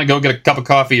 you might want to go get a cup of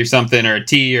coffee or something, or a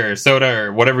tea or a soda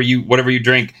or whatever you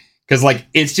drink. Because, like,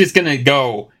 it's just going to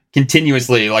go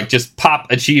continuously, like, just pop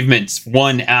achievements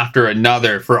one after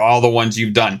another for all the ones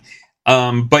you've done.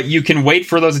 But you can wait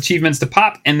for those achievements to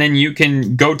pop, and then you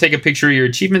can go take a picture of your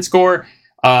achievement score,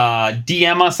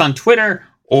 DM us on Twitter,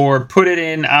 or put it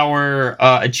in our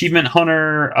Achievement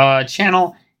Hunter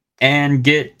channel, and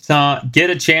get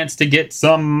a chance to get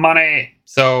some money.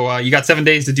 So you got 7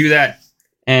 days to do that,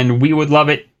 and we would love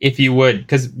it if you would,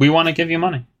 because we want to give you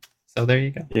money. So there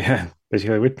you go. Yeah.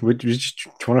 Basically, we just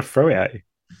want to throw it at you.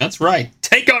 That's right.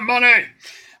 Take our money.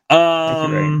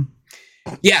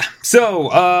 Yeah. So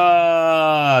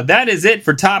that is it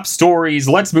for top stories.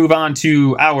 Let's move on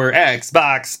to our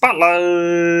Xbox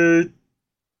Spotlight.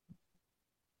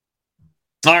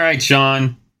 All right,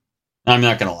 Sean. I'm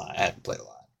not gonna lie. I haven't played a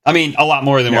lot. I mean, a lot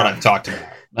more than what I've talked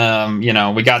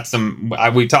about. We got some. I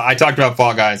talked about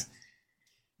Fall Guys.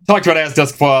 Talked about As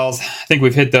Dusk Falls. I think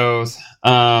we've hit those.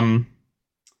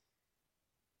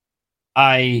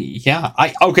 I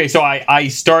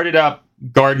started up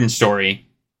Garden Story,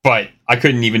 but I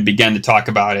couldn't even begin to talk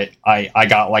about it. I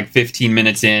got like 15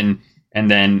 minutes in,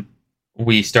 and then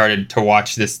we started to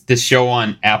watch this show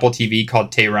on Apple TV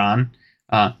called Tehran.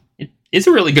 It's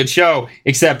a really good show,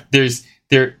 except there's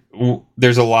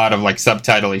a lot of like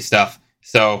subtitle-y stuff.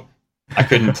 So I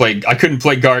couldn't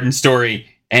play Garden Story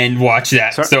and watch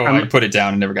that, so I put it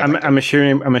down and never got back. I'm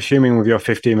assuming with your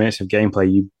 15 minutes of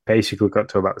gameplay, you basically got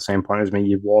to about the same point as me.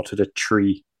 You watered a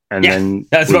tree and then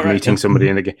that's about meeting somebody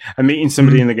in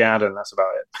the garden. That's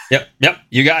about it. Yep,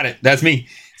 you got it. That's me.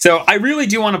 So I really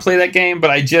do want to play that game, but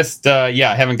I just I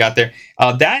haven't got there.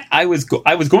 That I was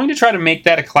going to try to make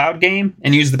that a cloud game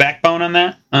and use the Backbone on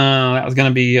that. That was going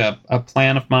to be a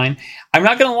plan of mine. I'm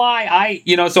not going to lie.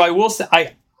 So I will say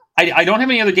I don't have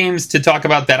any other games to talk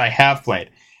about that I have played.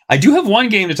 I do have one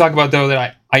game to talk about though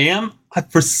that I am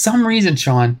for some reason,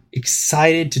 Sean,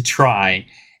 excited to try,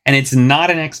 and it's not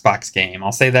an Xbox game.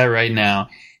 I'll say that right now,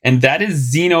 and that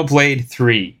is Xenoblade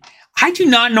 3. I do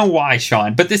not know why,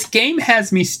 Sean, but this game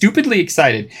has me stupidly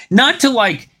excited. Not to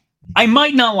I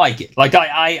might not like it.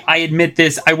 I admit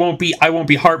this. I won't be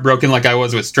heartbroken like I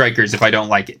was with Strikers if I don't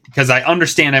like it, because I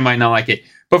understand I might not like it.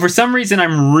 But for some reason,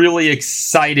 I'm really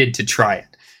excited to try it.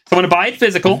 So I'm going to buy it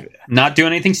physical, not do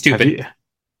anything stupid.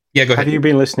 Go ahead. Have you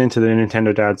been listening to the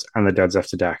Nintendo Dads and the Dads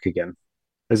After Dark again?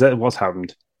 Is that what's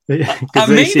happened? Because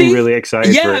they seem really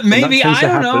excited for it. Maybe. I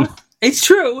don't know. It's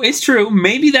true.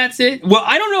 Maybe that's it. Well,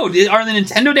 I don't know. Are the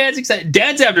Nintendo Dads excited?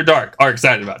 Dads After Dark are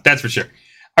excited about it, that's for sure.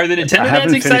 Are the Nintendo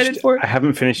Dads excited for it? I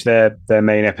haven't finished their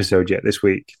main episode yet this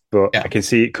week, but I can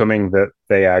see it coming that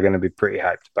they are going to be pretty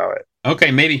hyped about it.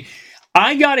 Okay, maybe.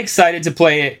 I got excited to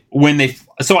play it when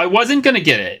so I wasn't going to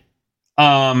get it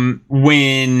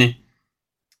when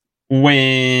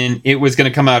it was going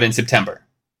to come out in September,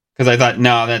 because I thought,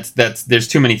 no, that's there's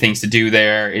too many things to do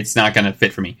there. It's not going to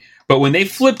fit for me. But when they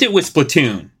flipped it with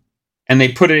Splatoon and they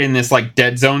put it in this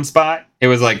dead zone spot, it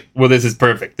was like, well, this is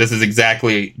perfect. This is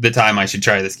exactly the time I should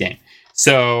try this game.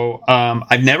 So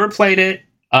I've never played it,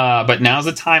 but now's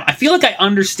the time. I feel like I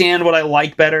understand what I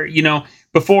like better.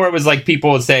 Before it was like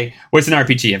people would say, what's an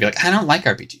RPG? I'd be like, I don't like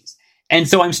RPGs. And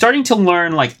so I'm starting to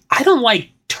learn, I don't like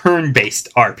turn-based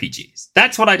RPGs.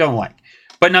 That's what I don't like.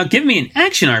 But now give me an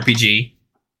action RPG.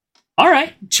 All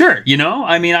right, sure.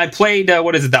 I played, the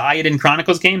Eiyuden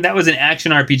Chronicles game. That was an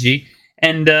action RPG.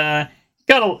 And it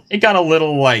got a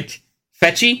little,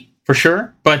 fetchy, for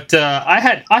sure. But I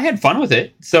had fun with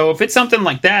it. So if it's something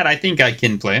like that, I think I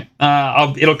can play it.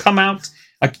 It'll come out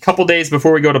a couple days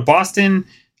before we go to Boston.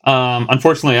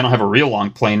 Unfortunately, I don't have a real long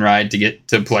plane ride to get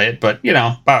to play it. But,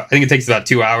 I think it takes about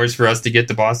 2 hours for us to get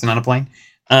to Boston on a plane.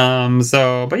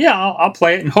 I'll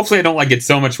play it, and hopefully I don't it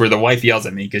so much where the wife yells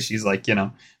at me because she's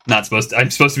I'm supposed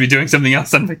to be doing something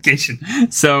else on vacation.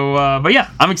 So,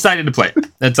 I'm excited to play it.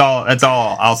 That's all.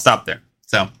 I'll stop there.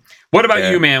 So, what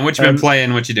about you, man? What you been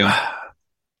playing? What you doing?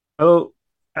 Oh,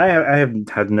 I haven't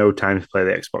had no time to play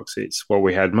the Xbox. It's what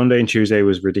we had. Monday and Tuesday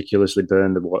was ridiculously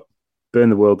burn the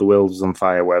world, the world was on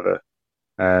fire weather.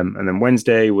 And then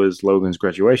Wednesday was Logan's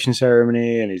graduation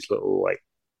ceremony and his little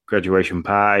graduation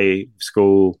party,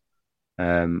 school.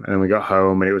 And then we got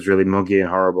home and it was really muggy and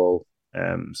horrible.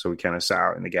 So we kind of sat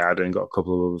out in the garden and got a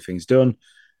couple of other things done.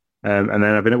 And then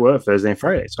I've been at work Thursday and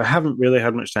Friday. So I haven't really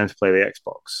had much time to play the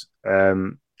Xbox.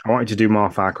 I wanted to do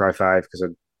more Far Cry 5 because I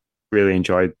really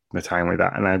enjoyed my time with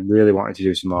that. And I really wanted to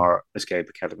do some more Escape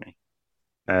Academy.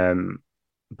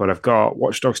 But I've got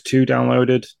Watch Dogs 2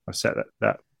 downloaded. I set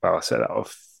that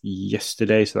off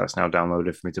yesterday. So that's now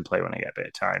downloaded for me to play when I get a bit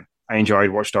of time. I enjoyed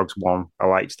Watch Dogs 1. I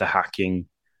liked the hacking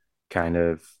kind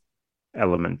of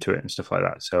element to it and stuff like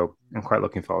that. So I'm quite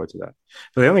looking forward to that.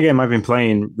 But the only game I've been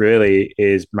playing really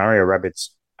is Mario Rabbids.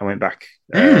 I went back.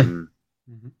 I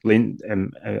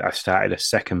started a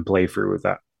second playthrough with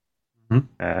that.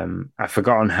 I've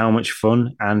forgotten how much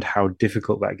fun and how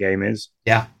difficult that game is.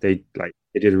 Yeah. They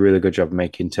did a really good job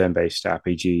making turn-based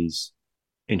RPGs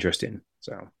interesting.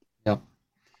 So yep.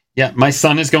 Yeah, my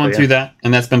son is going through that,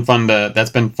 and that's been fun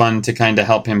to kind of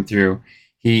help him through.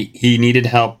 He needed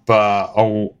help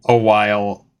a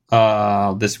while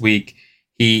this week.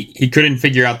 He couldn't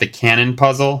figure out the cannon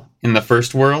puzzle in the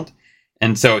first world,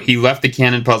 and so he left the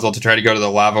cannon puzzle to try to go to the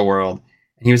lava world.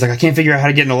 And he was like, I can't figure out how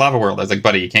to get in the lava world. I was like,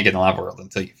 buddy, you can't get in the lava world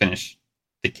until you finish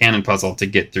the cannon puzzle to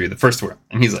get through the first world.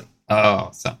 And he's like, oh,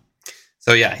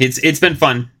 so yeah, it's been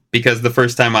fun. Because the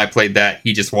first time I played that,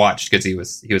 he just watched because he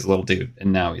was a little dude,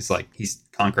 and now he's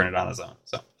conquering it on his own.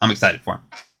 So I'm excited for him.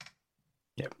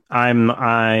 Yeah,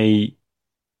 I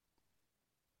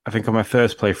think on my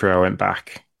first playthrough, I went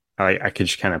back. I could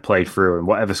just kind of play through, and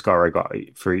whatever score I got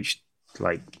for each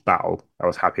battle, I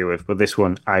was happy with. But this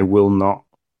one, I will not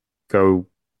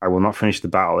finish the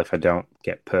battle if I don't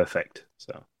get perfect.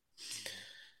 So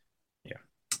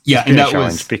yeah, and that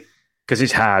was. Because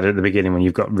it's hard at the beginning when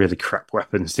you've got really crap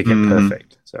weapons to get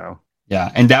perfect. So yeah,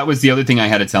 and that was the other thing I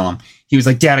had to tell him. He was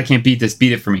like, Dad, I can't beat this.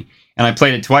 Beat it for me. And I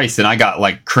played it twice, and I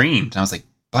got creamed. And I was like,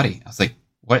 buddy,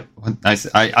 what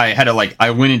I had to like,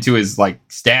 I went into his like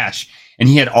stash and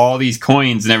he had all these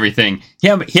coins and everything. He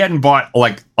hadn't bought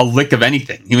like a lick of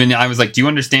anything. Even I was like, do you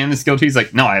understand the skill tree? He's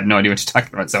like, no, I have no idea what you're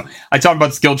talking about. So I talked about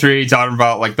the skill tree, talking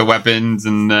about like the weapons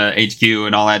and the HQ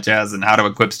and all that jazz and how to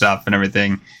equip stuff and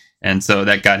everything. And so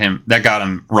that got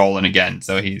him rolling again.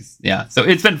 So so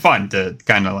it's been fun to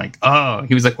kind of like,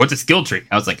 he was like, what's a skill tree?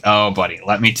 I was like, oh buddy,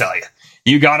 let me tell you,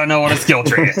 you got to know what a skill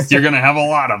tree is. You're going to have a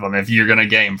lot of them if you're going to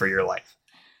game for your life.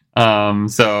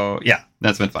 So yeah,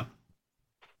 that's been fun.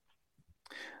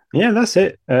 Yeah, that's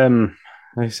it. Like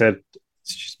I said,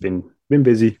 it's just been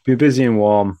busy and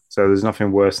warm. So there's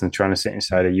nothing worse than trying to sit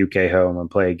inside a UK home and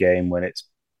play a game when it's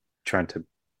trying to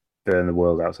burn the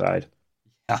world outside.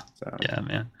 Yeah, so. Yeah,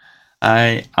 man.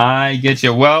 I get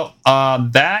you. Well,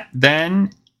 that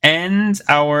then ends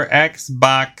our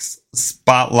Xbox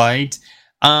Spotlight.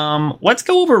 Let's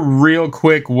go over real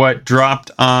quick what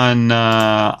dropped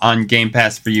on Game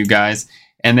Pass for you guys.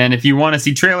 And then if you want to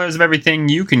see trailers of everything,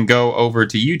 you can go over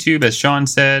to YouTube, as Sean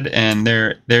said, and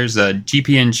there's a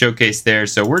GPN showcase there.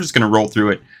 So we're just going to roll through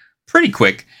it pretty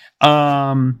quick.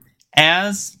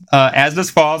 As This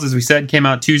Falls, as we said, came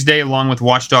out Tuesday along with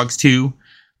Watch Dogs 2.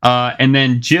 And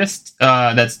then just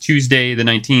that's Tuesday the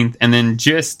 19th, and then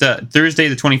just Thursday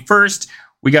the 21st,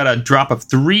 we got a drop of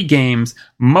 3 games: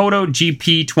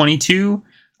 MotoGP 22,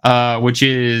 which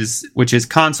is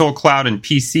console, cloud, and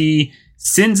PC;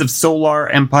 Sins of Solar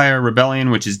Empire Rebellion,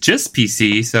 which is just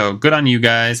PC, so good on you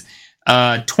guys;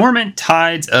 Torment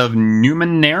Tides of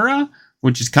Numenera,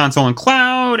 which is console and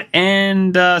cloud,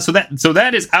 and so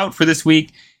that is out for this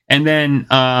week. And then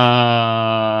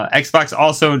Xbox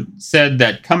also said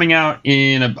that coming out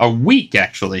in a week,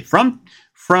 actually, from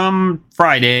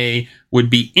Friday, would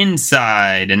be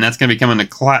Inside. And that's going to be coming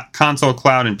to console,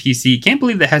 cloud, and PC. Can't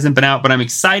believe that hasn't been out, but I'm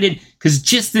excited because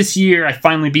just this year I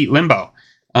finally beat Limbo.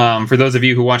 For those of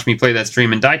you who watched me play that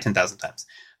stream and die 10,000 times.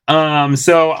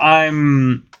 So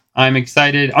I'm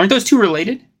excited. Aren't those two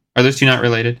related? Are those two not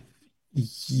related?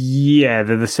 Yeah,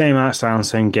 they're the same art style and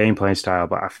same gameplay style,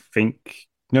 but I think...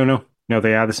 No,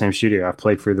 they are the same studio. I've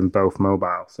played through them both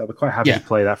mobile, so I'll be quite happy to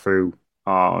play that through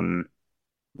on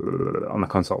the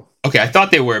console. Okay, I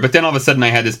thought they were, but then all of a sudden I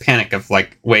had this panic of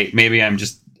like, wait, maybe I'm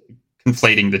just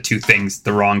conflating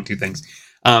the wrong two things.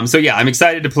 So yeah, I'm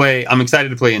excited to play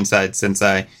Inside since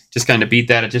I just kind of beat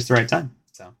that at just the right time.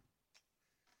 So,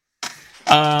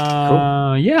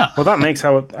 cool. Yeah. Well,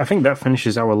 I think that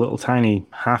finishes our little tiny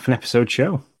half an episode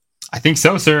show. I think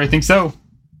so, sir. I think so.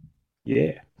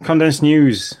 Yeah. Condensed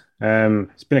news.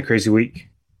 It's been a crazy week,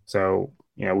 so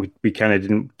we kind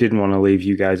of didn't want to leave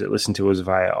you guys that listen to us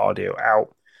via audio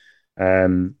out.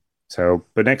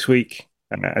 But next week,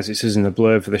 as it says in the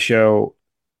blurb for the show,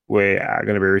 we are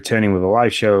going to be returning with a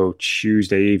live show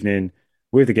Tuesday evening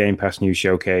with the Game Pass News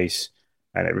Showcase,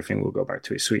 and everything will go back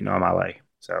to its sweet normality.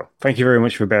 So thank you very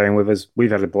much for bearing with us.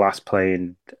 We've had a blast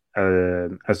playing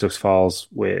As Dusk Falls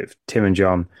with Tim and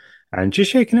John. And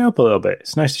just shaking it up a little bit.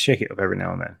 It's nice to shake it up every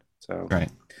now and then. So, right.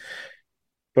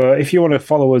 But if you want to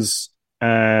follow us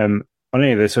on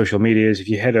any of the social medias, if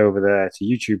you head over there to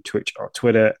YouTube, Twitch, or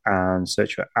Twitter and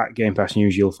search for @Game Pass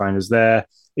News, you'll find us there.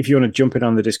 If you want to jump in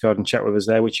on the Discord and chat with us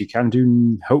there, which you can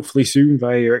do hopefully soon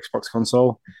via your Xbox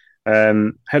console,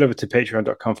 head over to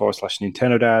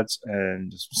patreon.com/Nintendo Dads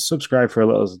and subscribe for as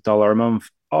little as $1 a month,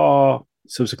 or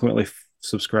subsequently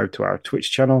subscribe to our Twitch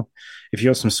channel. If you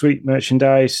want some sweet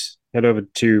merchandise, head over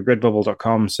to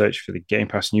redbubble.com, search for the Game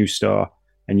Pass News Store,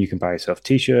 and you can buy yourself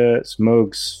t-shirts,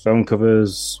 mugs, phone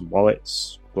covers,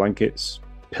 wallets, blankets,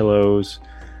 pillows,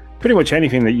 pretty much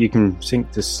anything that you can think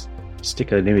to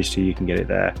stick an image to, you can get it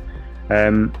there.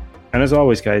 And as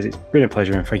always, guys, it's been a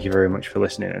pleasure, and thank you very much for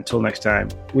listening. Until next time,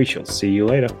 we shall see you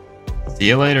later. See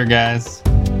you later, guys.